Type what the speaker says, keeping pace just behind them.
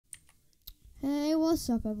Hey, what's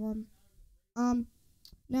up, everyone? Um,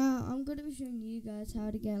 Now I'm gonna be showing you guys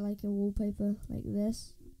how to get like a wallpaper like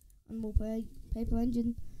this on Wallpaper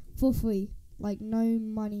Engine for free, like no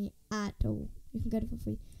money at all. You can get it for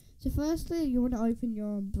free. So firstly, you want to open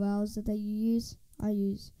your browser that you use. I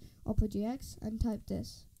use Opera GX and type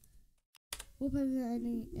this Wallpaper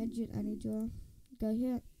Engine any drawer. Go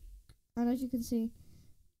here, and as you can see,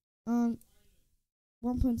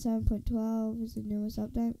 1.7.12 is the newest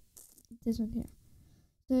update. This one here.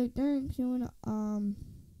 So then you wanna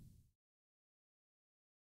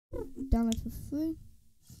download for free.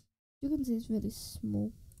 You can see it's really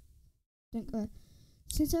small.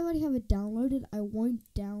 Since I already have it downloaded, I won't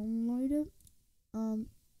download it.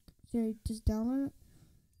 So just download it.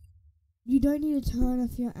 You don't need to turn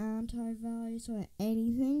off your antivirus or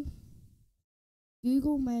anything.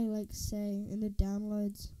 Google may say in the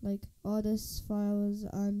downloads oh, this file is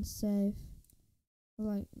unsafe.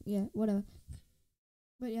 Or yeah, whatever.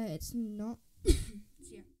 But yeah, it's not.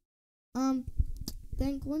 Yeah.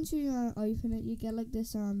 Then once you open it, you get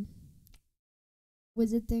this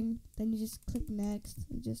wizard thing. Then you just click next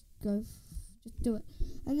and just just do it.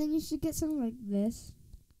 And then you should get something like this,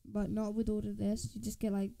 but not with all of this. You just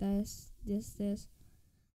get like this. These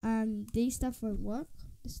stuff won't work.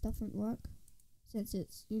 This stuff won't work since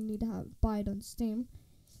you need to buy it on Steam.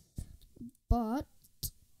 But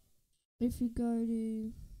if you go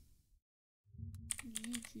to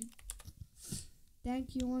YouTube, then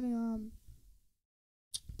you want to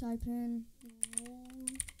type in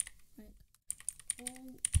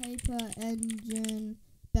wallpaper engine,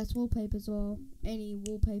 best wallpapers, or any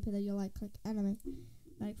wallpaper that you like anime.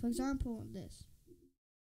 Like for example, this.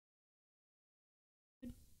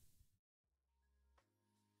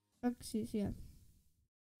 Okay, so yeah.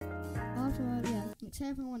 After that, yeah. Say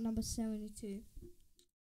if I want number 72.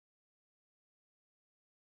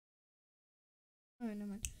 Alright,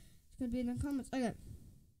 never mind. It's gonna be in the comments. Okay.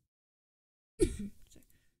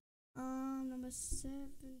 Number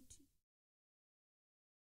 70.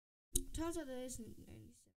 Turns out there isn't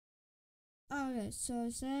 97. Okay, so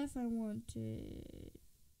say if I wanted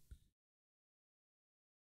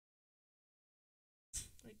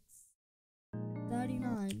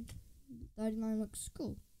 39. 39 looks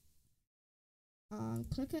cool.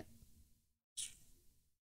 Click it.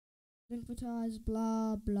 Advertise,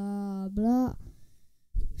 blah blah blah.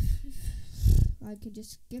 I can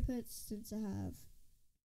just skip it since I have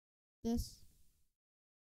this.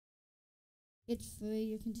 It's free,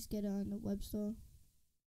 you can just get it on the web store.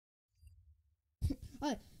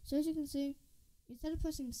 Alright, so as you can see, instead of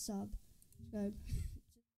pressing subscribe,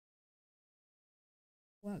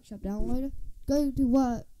 Workshop downloader, go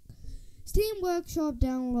to Steam Workshop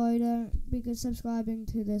downloader, because subscribing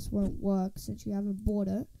to this won't work since you haven't bought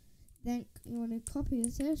it. Then you want to copy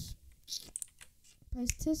this,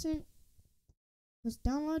 paste this in, press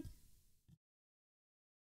download,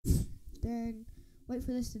 then wait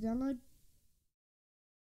for this to download.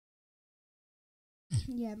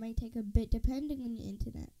 Yeah, it may take a bit depending on your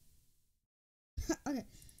internet. Okay,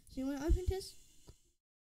 so you want to open this,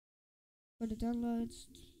 go to downloads.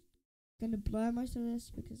 Gonna blur most of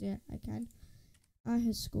this because yeah, I can. I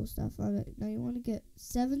have school stuff. Okay, now you want to get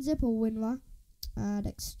 7-zip or WinRAR, and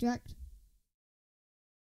extract.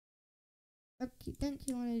 Okay, then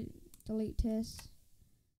you want to delete this,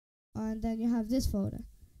 and then you have this folder.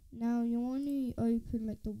 Now you want to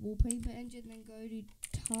open the wallpaper engine, then go to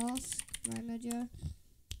task manager.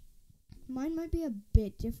 Mine might be a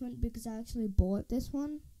bit different because I actually bought this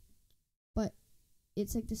one, but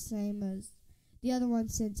it's the same as the other one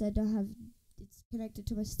since I don't have it's connected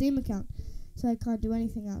to my Steam account, so I can't do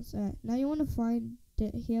anything else. Alright, now you want to find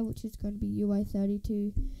it here, which is going to be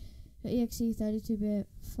UI32, exe 32-bit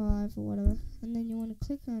 5 or whatever, and then you want to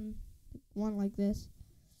click on one like this.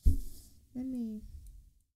 Let me.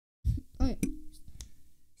 Okay.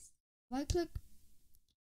 Right click,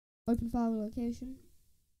 open file location,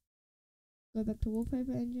 go back to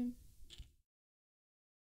wallpaper engine.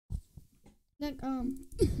 Then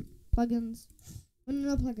plugins.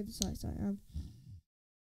 No plugins. Sorry.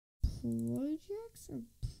 Projects. I'm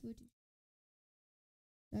pretty.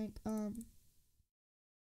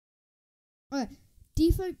 Okay.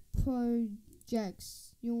 Default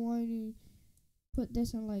projects. You want to put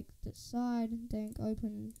this on the side, and then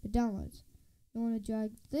open the downloads. You want to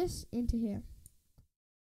drag this into here.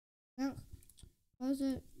 Now close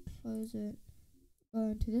it. Go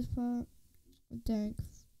into this part. Then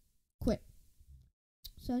quit.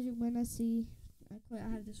 So as you when I see I quit, I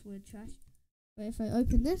have this word trash. But if I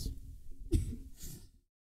open this,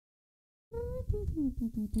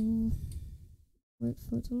 wait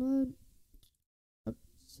for it to load.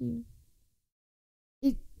 See,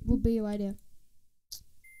 will be right here.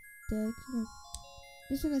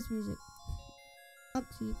 This one has music. Up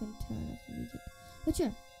so you can turn off the music. But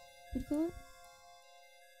yeah, pretty cool.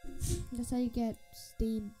 That's how you get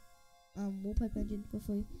Steam wallpaper engine for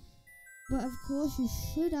free. But of course you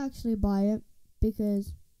should actually buy it because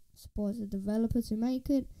it supports the developers who make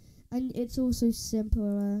it, and it's also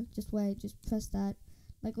simpler. Just press that.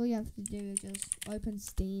 Like all you have to do is just open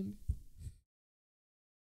Steam.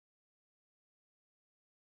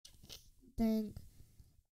 Think,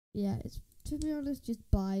 yeah, it's, to be honest, just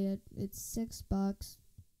buy it. It's $6.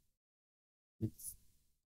 It's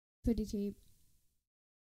pretty cheap.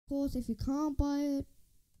 Of course, if you can't buy it,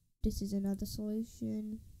 this is another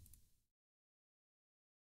solution.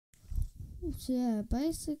 So yeah,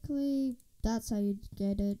 basically that's how you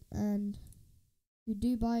get it, and if you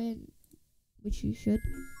do buy it, which you should.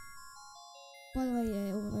 By the way,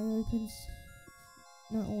 yeah, auto opens.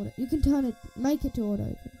 Not auto. You can make it to auto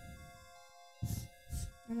open.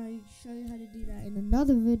 And I'll show you how to do that in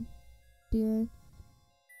another video.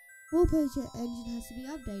 Wallpaper engine has to be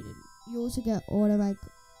updated. You also get automatic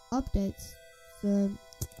updates. So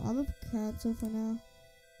I'm gonna cancel for now.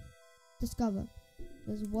 Discover.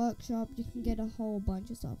 There's a workshop. You can get a whole bunch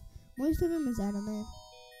of stuff. Most of them is anime.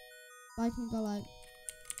 But I can go like,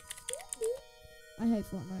 I hate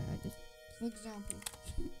Fortnite. For example,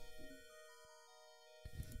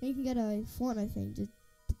 you can get a Fortnite thing. Just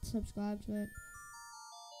subscribe to it.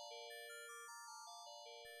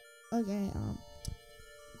 Okay, of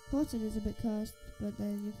course it is a bit cursed, but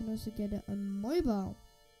then you can also get it on mobile,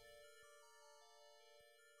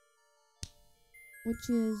 which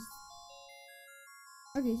is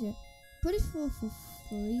okay. So put it for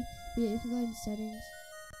free. But yeah, you can go in settings.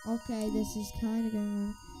 Okay, this is kind of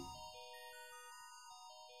going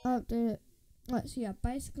on. Update it. Right, so yeah,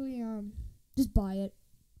 basically just buy it.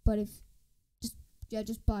 But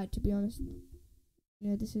just buy it. To be honest,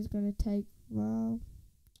 yeah, this is gonna take a while.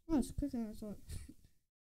 Oh, it's quicker than I thought.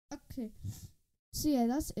 Okay. So yeah,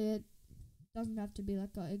 that's it. Doesn't have to be like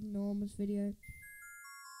an enormous video.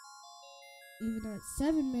 Even though it's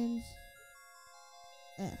 7 minutes.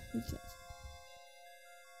 Who cares?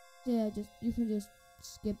 So yeah, you can just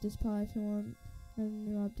skip this part if you want. There's a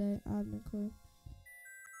new update. I have no clue.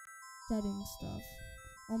 Settings stuff.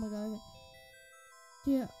 Oh my god. Okay.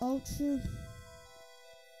 So yeah, ultra.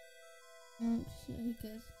 Shit, who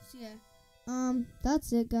cares? So yeah.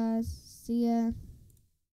 That's it, guys. See ya.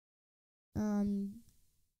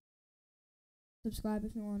 Subscribe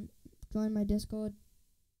if you want. Join my Discord.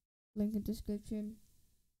 Link in description.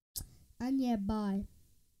 And yeah, bye.